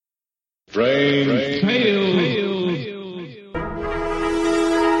Strange Tales.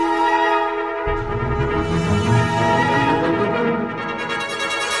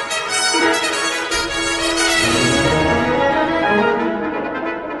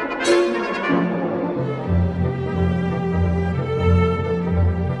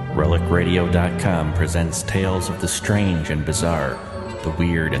 RelicRadio.com presents tales of the strange and bizarre, the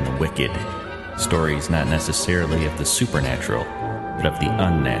weird and the wicked. Stories not necessarily of the supernatural, but of the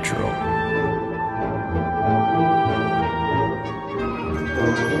unnatural.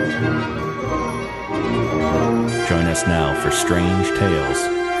 Join us now for Strange Tales,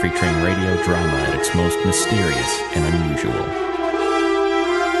 featuring radio drama at its most mysterious and unusual.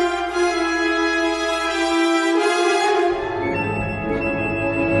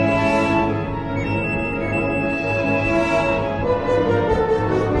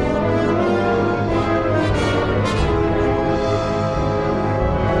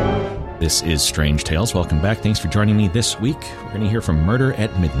 This is Strange Tales. Welcome back. Thanks for joining me this week. We're going to hear from Murder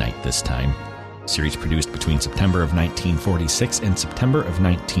at Midnight this time. Series produced between September of 1946 and September of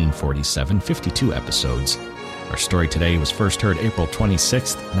 1947, 52 episodes. Our story today was first heard April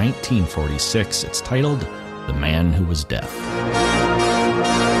 26th, 1946. It's titled The Man Who Was Deaf.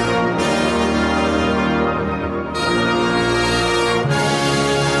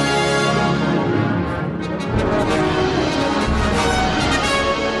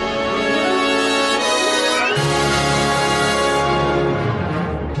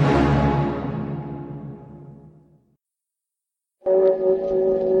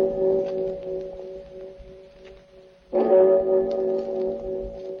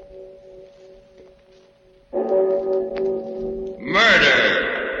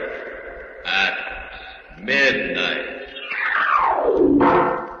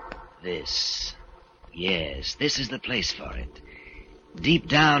 This is the place for it. Deep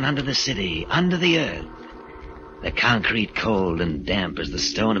down under the city, under the earth. The concrete cold and damp as the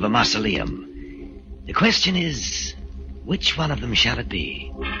stone of a mausoleum. The question is, which one of them shall it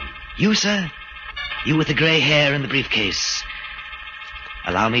be? You, sir? You with the gray hair and the briefcase.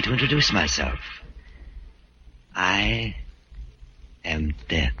 Allow me to introduce myself. I am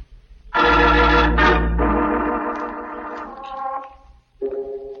Death.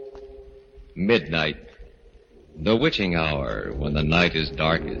 Midnight. The witching hour, when the night is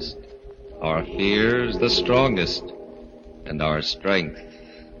darkest, our fears the strongest, and our strength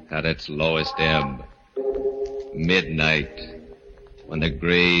at its lowest ebb. Midnight, when the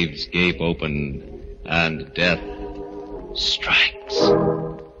graves gape open, and death strikes.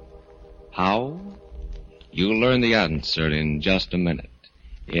 How? You'll learn the answer in just a minute,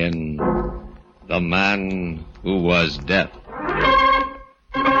 in The Man Who Was Deaf.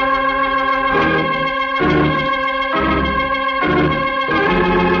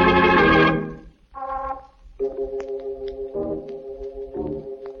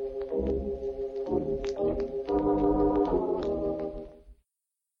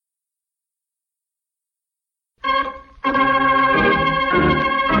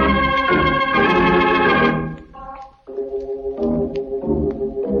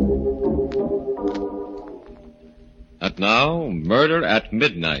 Now, Murder at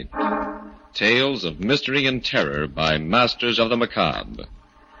Midnight. Tales of Mystery and Terror by Masters of the Macabre.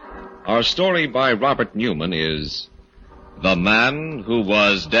 Our story by Robert Newman is The Man Who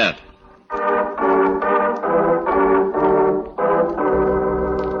Was Deaf.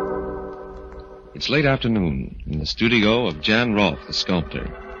 It's late afternoon in the studio of Jan Rolfe, the sculptor.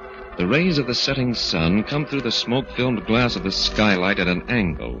 The rays of the setting sun come through the smoke-filmed glass of the skylight at an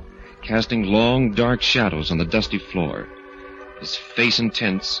angle, casting long, dark shadows on the dusty floor. His face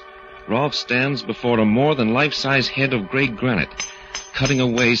intense, Rolfe stands before a more than life-size head of gray granite, cutting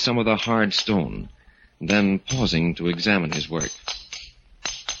away some of the hard stone, then pausing to examine his work.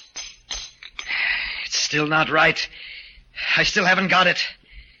 It's still not right. I still haven't got it.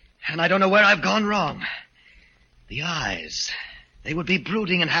 And I don't know where I've gone wrong. The eyes, they would be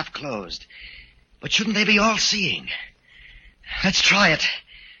brooding and half-closed. But shouldn't they be all-seeing? Let's try it.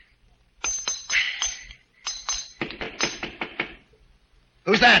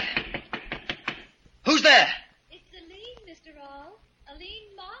 Who's that? Who's there? It's Aline, Mr. Rolfe.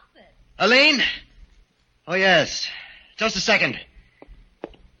 Aline Moffat. Aline? Oh, yes. Just a second.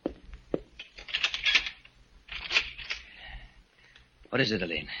 What is it,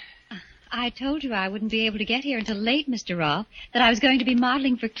 Aline? I told you I wouldn't be able to get here until late, Mr. Rolfe, that I was going to be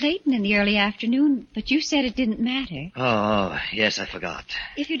modeling for Clayton in the early afternoon, but you said it didn't matter. Oh, yes, I forgot.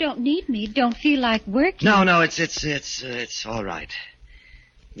 If you don't need me, don't feel like working. No, it's all right.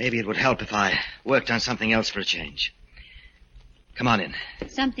 Maybe it would help if I worked on something else for a change. Come on in.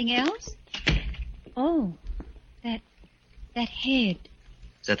 Something else? Oh, that head.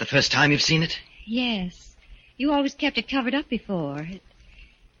 Is that the first time you've seen it? Yes. You always kept it covered up before.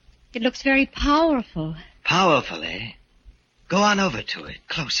 It looks very powerful. Powerful, eh? Go on over to it,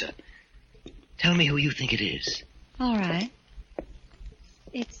 closer. Tell me who you think it is. All right.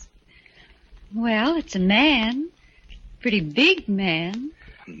 It's a man. Pretty big man.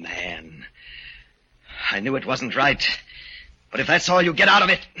 Man. I knew it wasn't right. But if that's all you get out of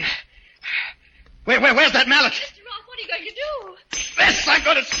it... Where's that mallet? Mr. Roth, what are you going to do? This, I'm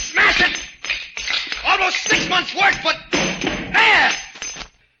going to smash it! Almost 6 months' work, but... There!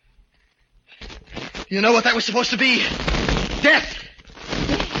 You know what that was supposed to be? Death!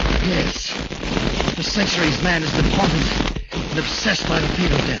 Yes. For centuries, man has been haunted and obsessed by the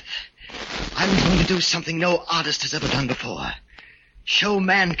fear of death. I was going to do something no artist has ever done before. Show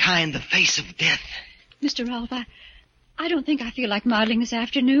mankind the face of death. Mr. Rolfe, I don't think I feel like modeling this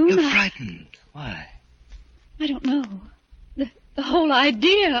afternoon. You're frightened. Why? I don't know. The whole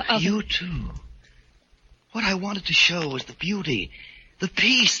idea of... You too. What I wanted to show was the beauty, the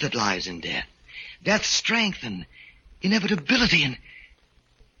peace that lies in death. Death's strength and inevitability and...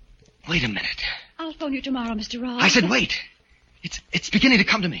 Wait a minute. I'll phone you tomorrow, Mr. Rolfe. I said wait. It's beginning to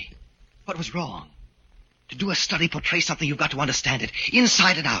come to me. What was wrong? To do a study, portray something, you've got to understand it,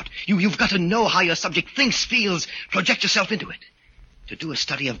 inside and out. You've got to know how your subject thinks, feels, project yourself into it. To do a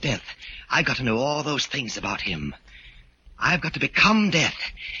study of death, I've got to know all those things about him. I've got to become death,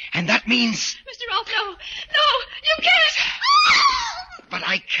 and that means... Mr. Rolfe, no, you can't. But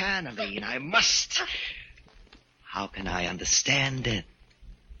I can, Aline, I must. How can I understand death,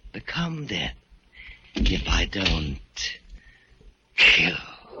 become death, if I don't kill?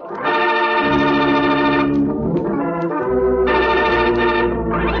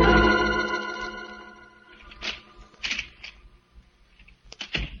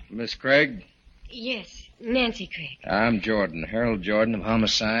 Miss Craig? Yes, Nancy Craig. I'm Jordan, Harold Jordan of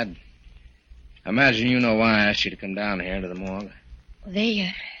Homicide. I imagine you know why I asked you to come down here to the morgue.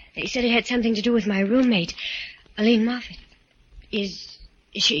 They said it had something to do with my roommate, Aline Moffat. Is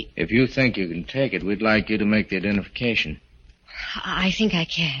she... If you think you can take it, we'd like you to make the identification. I think I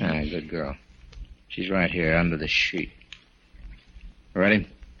can. Ah, good girl. She's right here under the sheet. Ready?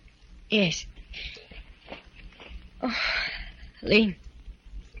 Yes. Oh, Aline.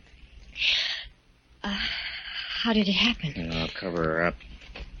 How did it happen? I'll cover her up.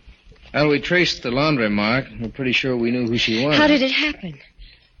 Well, we traced the laundry mark. We're pretty sure we knew who she was. How did it happen?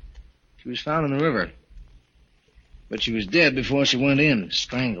 She was found in the river. But she was dead before she went in,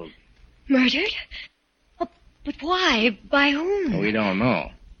 strangled. Murdered? Oh, but why? By whom? We don't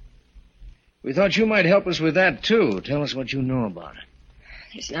know. We thought you might help us with that, too. Tell us what you know about it.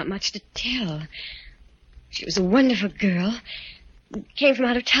 There's not much to tell. She was a wonderful girl. Came from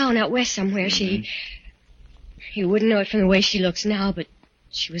out of town, out west somewhere. Mm-hmm. You wouldn't know it from the way she looks now, but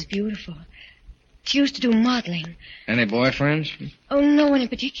she was beautiful. She used to do modeling. Any boyfriends? Oh, no one in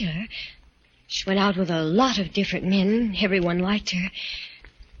particular. She went out with a lot of different men. Everyone liked her.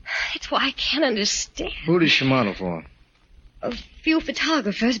 That's why I can't understand. Who does she model for? A few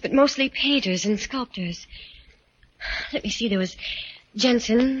photographers, but mostly painters and sculptors. Let me see, there was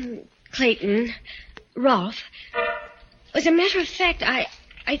Jensen, Clayton, Rolfe. As a matter of fact, I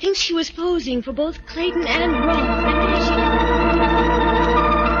think she was posing for both Clayton and Rolfe.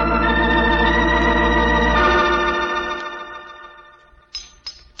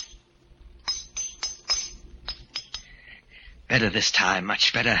 Better this time,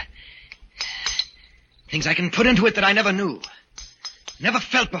 much better. Things I can put into it that I never knew. Never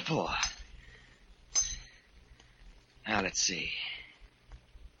felt before. Now, let's see.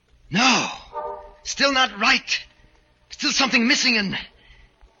 No! Still not right. Still something missing, and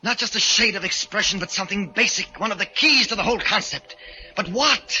not just a shade of expression, but something basic, one of the keys to the whole concept. But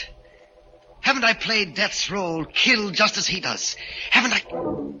what? Haven't I played Death's role, killed just as he does? Haven't I...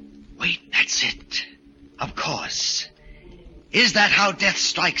 Wait, that's it. Of course. Is that how Death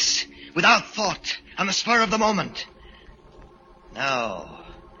strikes? Without thought, on the spur of the moment? No.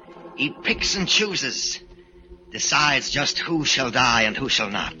 He picks and chooses. Decides just who shall die and who shall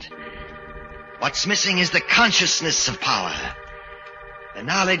not. What's missing is the consciousness of power. The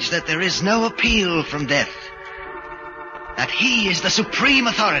knowledge that there is no appeal from death. That he is the supreme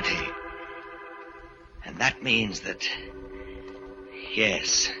authority. And that means that...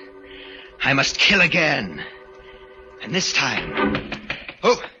 Yes, I must kill again. And this time...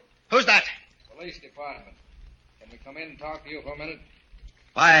 Who's that? Police department. Can we come in and talk to you for a minute?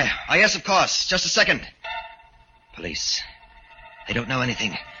 Why, yes, of course. Just a second. Police. They don't know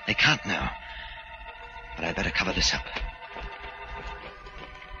anything. They can't know. But I'd better cover this up.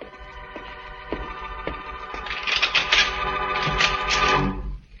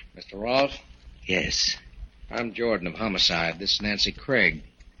 Rolfe? Yes. I'm Jordan of Homicide. This is Nancy Craig.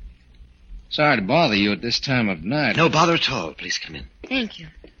 Sorry to bother you at this time of night. No bother at all. Please come in. Thank you.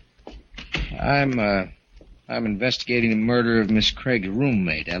 I'm investigating the murder of Miss Craig's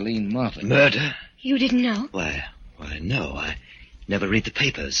roommate, Eileen Moffat. Murder? You didn't know? Why, no. I never read the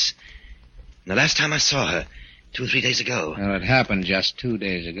papers. And the last time I saw her, 2 or 3 days ago. Well, it happened just 2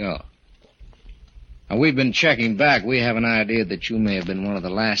 days ago. Now, we've been checking back. We have an idea that you may have been one of the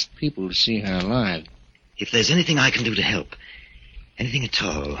last people to see her alive. If there's anything I can do to help, anything at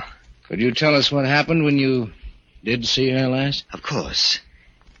all. Could you tell us what happened when you did see her last? Of course.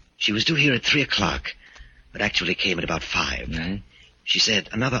 She was due here at 3 o'clock, but actually came at about 5. Mm-hmm. She said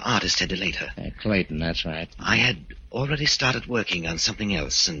another artist had delayed her. Clayton, that's right. I had already started working on something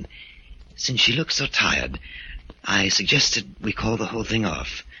else, and since she looked so tired, I suggested we call the whole thing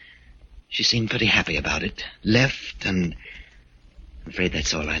off. She seemed pretty happy about it. Left, and I'm afraid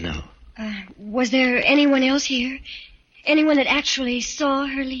that's all I know. Was there anyone else here? Anyone that actually saw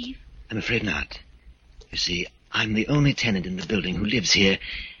her leave? I'm afraid not. You see, I'm the only tenant in the building who lives here,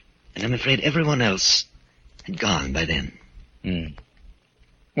 and I'm afraid everyone else had gone by then.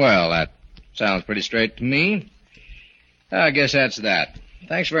 Well, that sounds pretty straight to me. I guess that's that.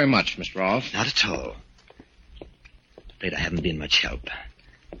 Thanks very much, Mr. Rolfe. Not at all. Afraid I haven't been much help.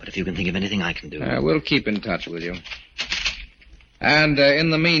 But if you can think of anything I can do... We'll keep in touch with you. And in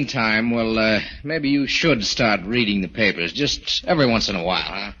the meantime, well, maybe you should start reading the papers, just every once in a while,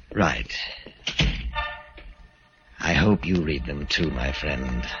 huh? Right. I hope you read them too, my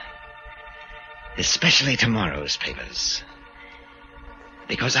friend. Especially tomorrow's papers.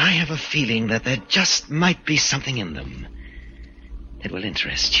 Because I have a feeling that there just might be something in them that will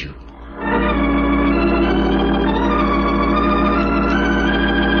interest you.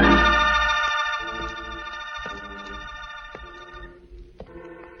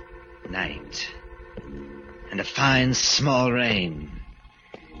 Night. And a fine small rain.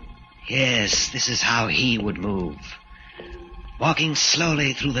 Yes, this is how he would move. Walking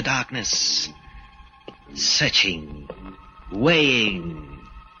slowly through the darkness. Searching. Weighing.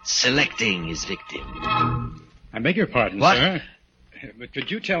 Selecting his victim. I beg your pardon, What? sir. But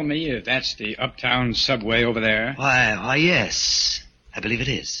could you tell me if that's the Uptown subway over there? Why, yes. I believe it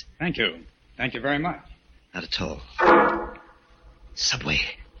is. Thank you. Thank you very much. Not at all. Subway.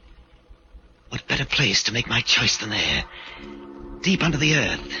 What better place to make my choice than there? Deep under the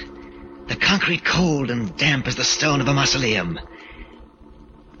earth. The concrete cold and damp as the stone of a mausoleum.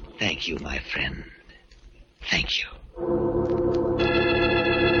 Thank you, my friend. Thank you.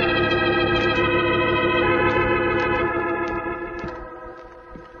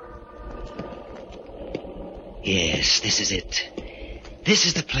 Yes, this is it. This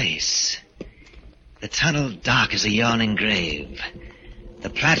is the place. The tunnel dark as a yawning grave. The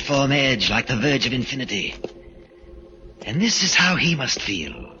platform edge like the verge of infinity. And this is how he must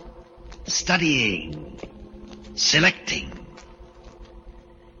feel. Studying. Selecting.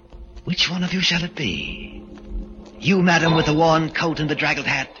 Which one of you shall it be? You, madam, with the worn coat and the draggled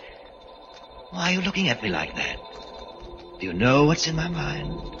hat. Why are you looking at me like that? Do you know what's in my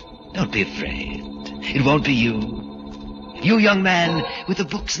mind? Don't be afraid. It won't be you. You, young man, with the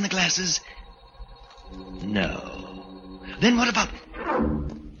books and the glasses. No. Then what about...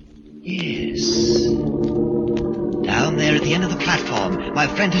 Yes. Down there at the end of the platform, my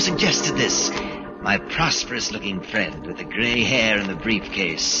friend who suggested this. My prosperous-looking friend with the gray hair and the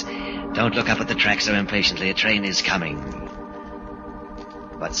briefcase. Don't look up at the track so impatiently. A train is coming.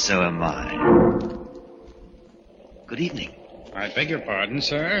 But so am I. Good evening. I beg your pardon,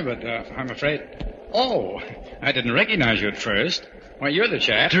 sir, but I'm afraid... Oh, I didn't recognize you at first. Why, you're the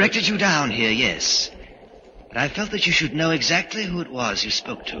chap. Directed you down here, yes. But I felt that you should know exactly who it was you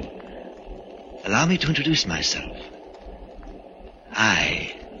spoke to. Allow me to introduce myself.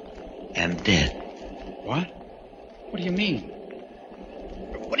 I am dead. What? What do you mean?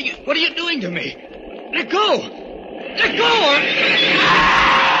 What are you doing to me? Let go! Let go!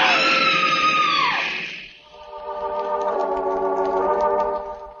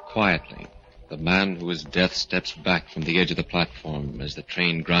 Quietly, the man who is death steps back from the edge of the platform as the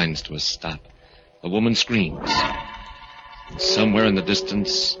train grinds to a stop. A woman screams. And somewhere in the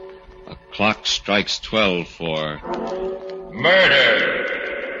distance, a clock strikes 12 for... Murder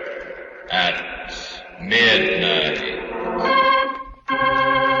at midnight.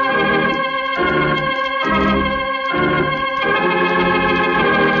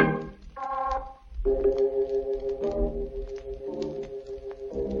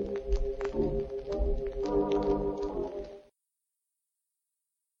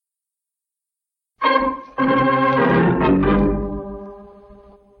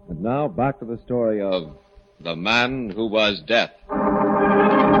 Now back to the story of The Man Who Was Death.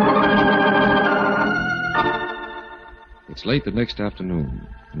 It's late the next afternoon,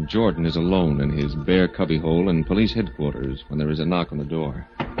 and Jordan is alone in his bare cubbyhole in police headquarters when there is a knock on the door.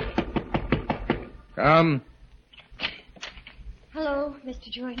 Come. Hello,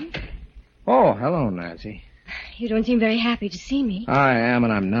 Mr. Jordan. Oh, hello, Nancy. You don't seem very happy to see me. I am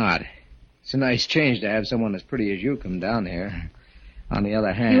and I'm not. It's a nice change to have someone as pretty as you come down here. On the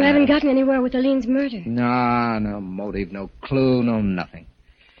other hand... You haven't gotten anywhere with Aline's murder. No motive, no clue, no nothing.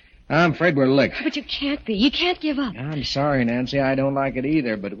 I'm afraid we're licked. But you can't be. You can't give up. I'm sorry, Nancy. I don't like it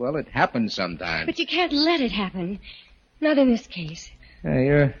either, but, well, it happens sometimes. But you can't let it happen. Not in this case.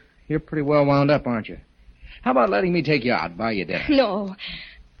 Hey, you're pretty well wound up, aren't you? How about letting me take you out, buy you dinner? No.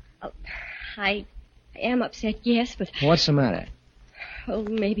 I am upset, yes, but... What's the matter? Oh,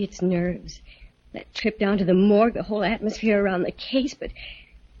 maybe it's nerves. That trip down to the morgue, the whole atmosphere around the case, but...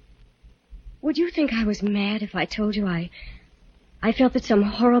 Would you think I was mad if I told you I felt that some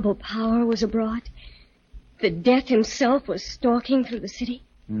horrible power was abroad? That Death himself was stalking through the city?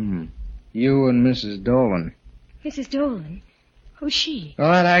 You and Mrs. Dolan. Mrs. Dolan? Who's she?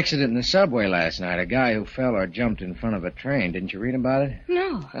 Well, that accident in the subway last night, a guy who fell or jumped in front of a train. Didn't you read about it?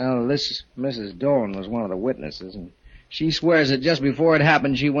 No. Well, this Mrs. Dolan was one of the witnesses, and she swears that just before it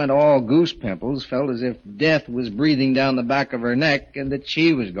happened, she went all goose pimples, felt as if Death was breathing down the back of her neck, and that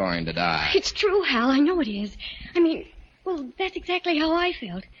she was going to die. It's true, Hal. I know it is. I mean, well, that's exactly how I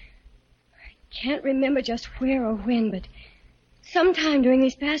felt. I can't remember just where or when, but sometime during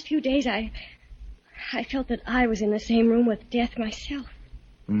these past few days, I felt that I was in the same room with Death myself.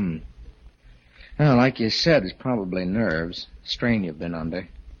 Well, like you said, it's probably nerves. Strain you've been under.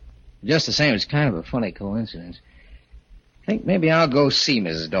 Just the same, it's kind of a funny coincidence. I think maybe I'll go see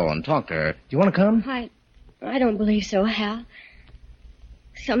Mrs. Dolan, talk to her. Do you want to come? I don't believe so, Hal.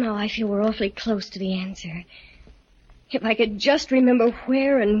 Somehow I feel we're awfully close to the answer. If I could just remember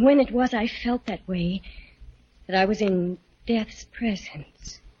where and when it was I felt that way, that I was in Death's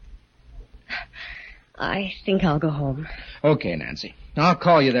presence. I think I'll go home. Okay, Nancy. I'll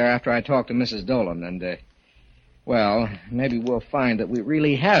call you there after I talk to Mrs. Dolan, and, well, maybe we'll find that we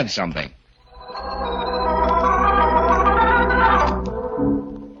really have something.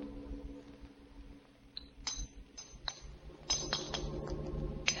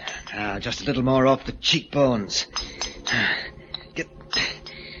 Just a little more off the cheekbones. Get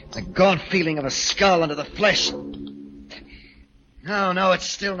the gaunt feeling of a skull under the flesh. No, it's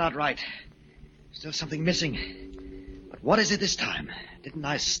still not right. Still something missing. But what is it this time? Didn't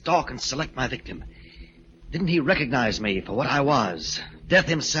I stalk and select my victim? Didn't he recognize me for what I was? Death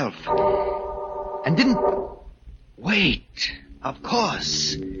himself. And didn't... Wait. Of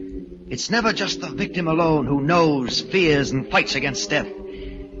course. It's never just the victim alone who knows, fears, and fights against death.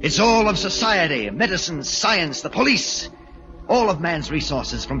 It's all of society, medicine, science, the police. All of man's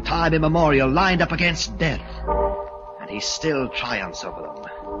resources from time immemorial lined up against death. And he still triumphs over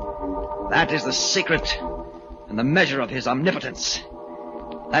them. That is the secret and the measure of his omnipotence.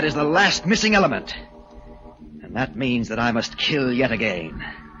 That is the last missing element. And that means that I must kill yet again.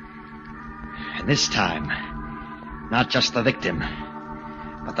 And this time, not just the victim,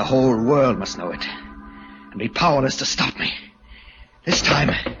 but the whole world must know it and be powerless to stop me. This time...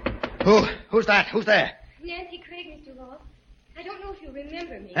 Who's that? Who's there? Nancy Craig, Mr. Roth. I don't know if you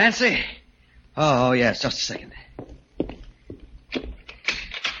remember me. Nancy? Oh, yes, just a second.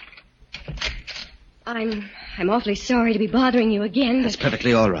 I'm awfully sorry to be bothering you again, That's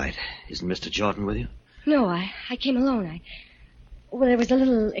perfectly all right. Isn't Mr. Jordan with you? No, I came alone. Well, there was a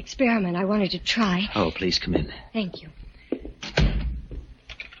little experiment I wanted to try. Oh, please come in. Thank you.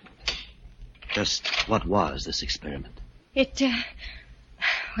 Just what was this experiment?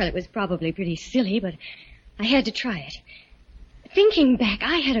 Well, it was probably pretty silly, but I had to try it. Thinking back,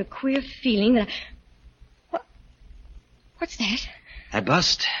 I had a queer feeling that What's that? That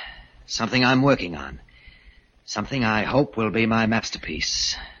bust. Something I'm working on. Something I hope will be my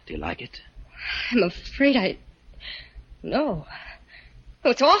masterpiece. Do you like it? I'm afraid No. Oh,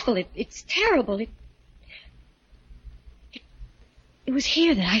 it's awful. It's terrible. It was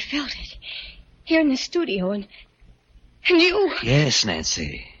here that I felt it. Here in the studio, and you... Yes,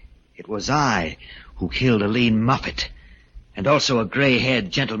 Nancy. It was I who killed Aline Moffat, and also a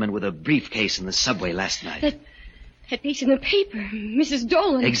gray-haired gentleman with a briefcase in the subway last night. That piece in the paper, Mrs.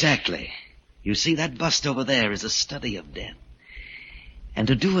 Dolan. Exactly. You see, that bust over there is a study of death. And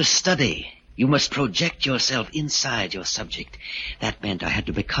to do a study, you must project yourself inside your subject. That meant I had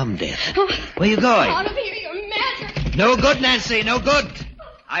to become death. Oh, where are you going? Out of here, you're mad. No good, Nancy, no good.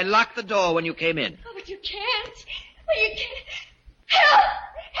 I locked the door when you came in. Oh, but you can't. Well, you can't. Help!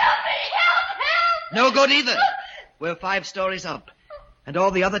 No good either. We're 5 stories up, and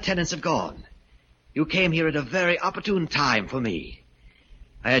all the other tenants have gone. You came here at a very opportune time for me.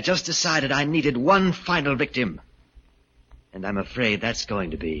 I had just decided I needed one final victim, and I'm afraid that's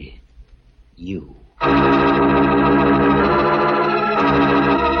going to be you.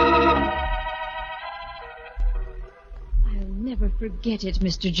 Never forget it,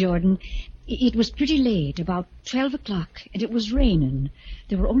 Mr. Jordan. It was pretty late, about 12 o'clock, and it was raining.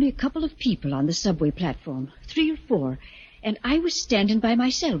 There were only a couple of people on the subway platform, 3 or 4, and I was standing by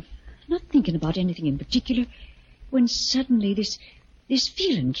myself, not thinking about anything in particular, when suddenly this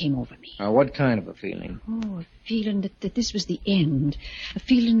feeling came over me. What kind of a feeling? Oh, a feeling that this was the end. A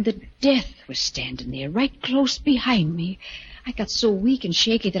feeling that death was standing there, right close behind me. I got so weak and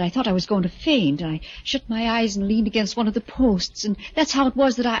shaky that I thought I was going to faint. I shut my eyes and leaned against one of the posts, and that's how it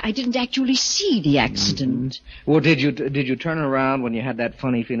was that I didn't actually see the accident. Mm-hmm. Well, did you turn around when you had that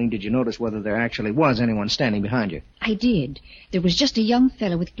funny feeling? Did you notice whether there actually was anyone standing behind you? I did. There was just a young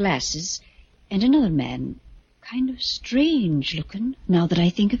fellow with glasses and another man, kind of strange looking, now that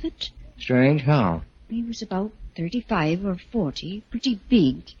I think of it. Strange? How? He was about 35 or 40, pretty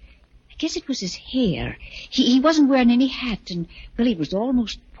big. I guess it was his hair. He wasn't wearing any hat, and, well, it was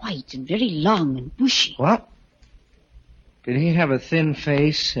almost white and very long and bushy. What? Did he have a thin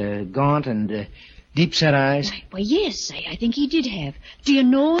face, gaunt, and deep-set eyes? Why, yes, I think he did have. Do you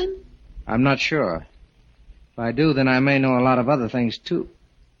know him? I'm not sure. If I do, then I may know a lot of other things, too.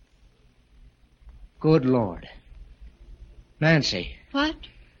 Good Lord. Nancy. What?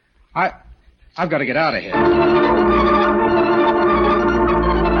 I've got to get out of here.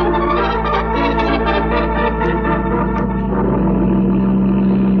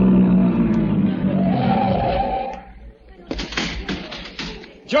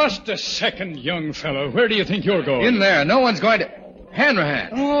 Just a second, young fellow. Where do you think you're going? In there. No one's going to... Hanrahan.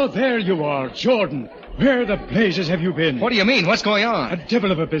 Oh, there you are, Jordan. Where the blazes have you been? What do you mean? What's going on? A devil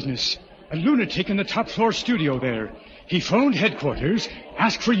of a business. A lunatic in the top-floor studio there. He phoned headquarters,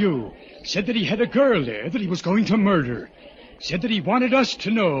 asked for you, said that he had a girl there that he was going to murder. Said that he wanted us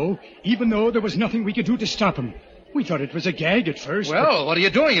to know, even though there was nothing we could do to stop him. We thought it was a gag at first. Well, what are you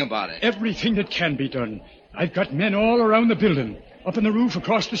doing about it? Everything that can be done. I've got men all around the building. Up on the roof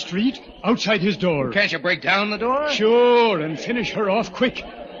across the street, outside his door. Can't you break down the door? Sure, and finish her off quick.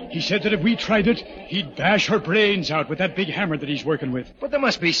 He said that if we tried it, he'd bash her brains out with that big hammer that he's working with. But there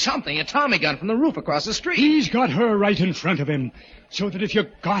must be something, a Tommy gun from the roof across the street. He's got her right in front of him, so that if you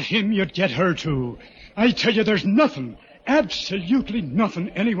got him, you'd get her too. I tell you, there's nothing, absolutely nothing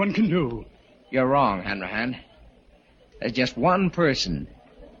anyone can do. You're wrong, Hanrahan. There's just one person,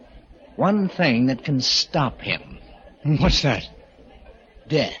 one thing that can stop him. What's that?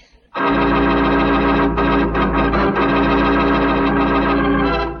 Death.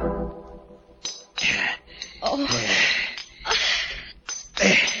 Oh.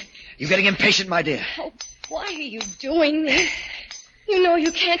 You getting impatient, my dear? Oh, why are you doing this? You know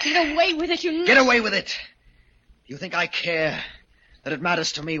you can't get away with it. Get away with it. You think I care? That it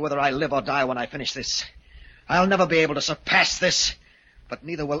matters to me whether I live or die when I finish this. I'll never be able to surpass this, but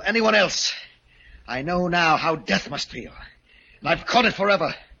neither will anyone else. I know now how death must feel. And I've caught it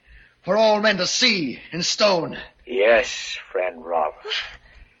forever. For all men to see in stone. Yes, friend Rolf.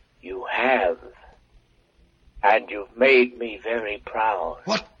 You have. And you've made me very proud.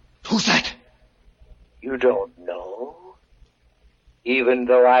 What? Who's that? You don't know? Even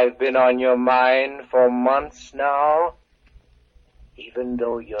though I've been on your mind for months now? Even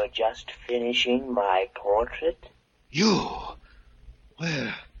though you're just finishing my portrait? You?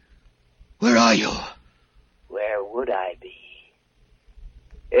 Where are you? Where would I be?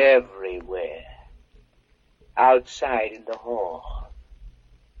 Everywhere. Outside in the hall.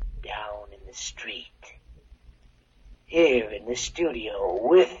 Down in the street. Here in the studio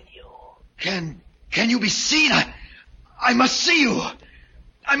with you. Can you be seen? I must see you.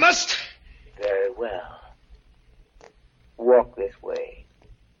 I must. Very well. Walk this way.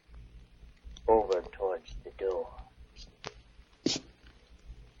 Over towards the door.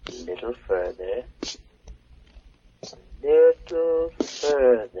 A little further. Little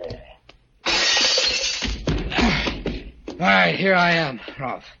further. All right, here I am,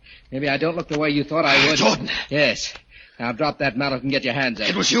 Rolf. Maybe I don't look the way you thought I would. Jordan. Yes. Now drop that mallet and get your hands up.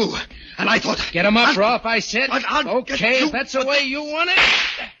 It was you, and I thought... Get him up, Rolf, I said. Okay, if that's the way you want it.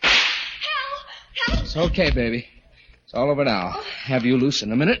 Help! It's okay, baby. It's all over now. Have you loose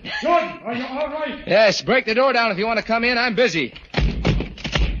in a minute? Jordan, are you all right? Yes, break the door down if you want to come in. I'm busy.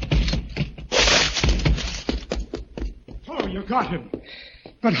 Oh, you got him.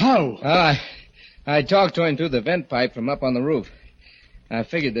 But how? I talked to him through the vent pipe from up on the roof. I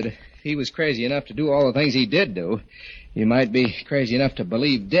figured that if he was crazy enough to do all the things he did do, he might be crazy enough to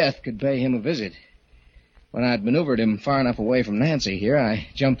believe death could pay him a visit. When I'd maneuvered him far enough away from Nancy here, I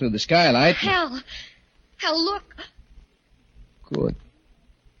jumped through the skylight. Hal, look.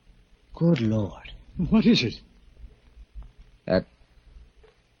 Good Lord. What is it? That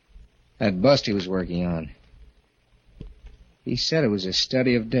bust he was working on. He said it was a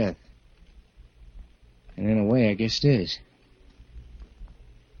study of death. And in a way, I guess it is.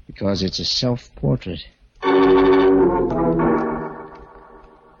 Because it's a self-portrait. 2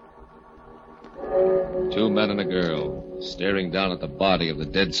 men and a girl, staring down at the body of the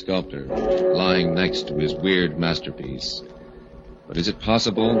dead sculptor, lying next to his weird masterpiece. But is it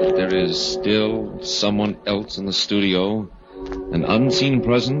possible that there is still someone else in the studio? An unseen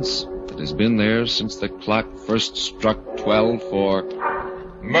presence that has been there since the clock first struck 12 for...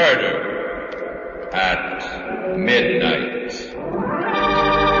 Murder at midnight.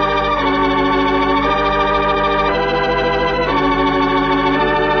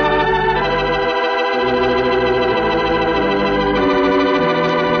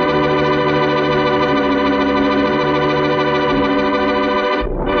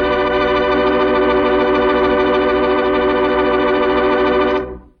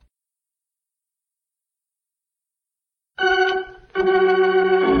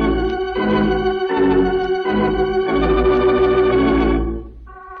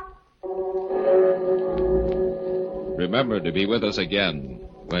 Remember to be with us again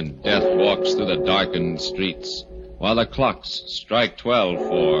when death walks through the darkened streets while the clocks strike 12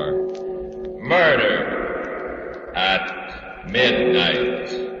 for... Murder at midnight.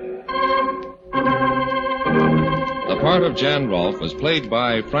 The part of Jan Rolfe was played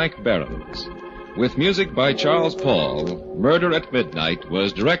by Frank Behrens. With music by Charles Paul, Murder at Midnight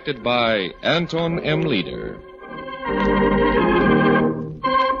was directed by Anton M. Leader.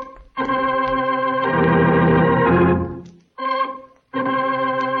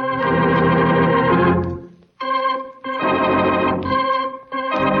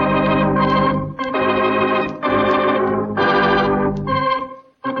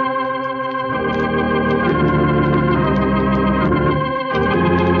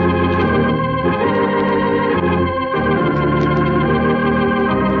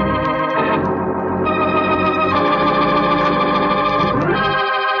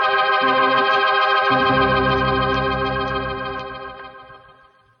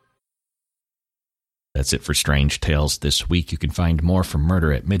 That's it for Strange Tales this week. You can find more from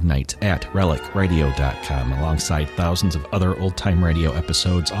Murder at Midnight at relicradio.com, alongside thousands of other old-time radio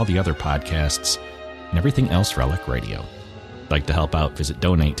episodes, all the other podcasts, and everything else Relic Radio. If you'd like to help out, visit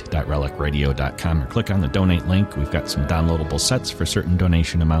donate.relicradio.com or click on the donate link. We've got some downloadable sets for certain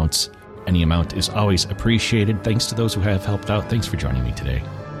donation amounts. Any amount is always appreciated. Thanks to those who have helped out. Thanks for joining me today.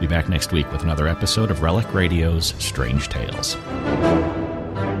 Be back next week with another episode of Relic Radio's Strange Tales.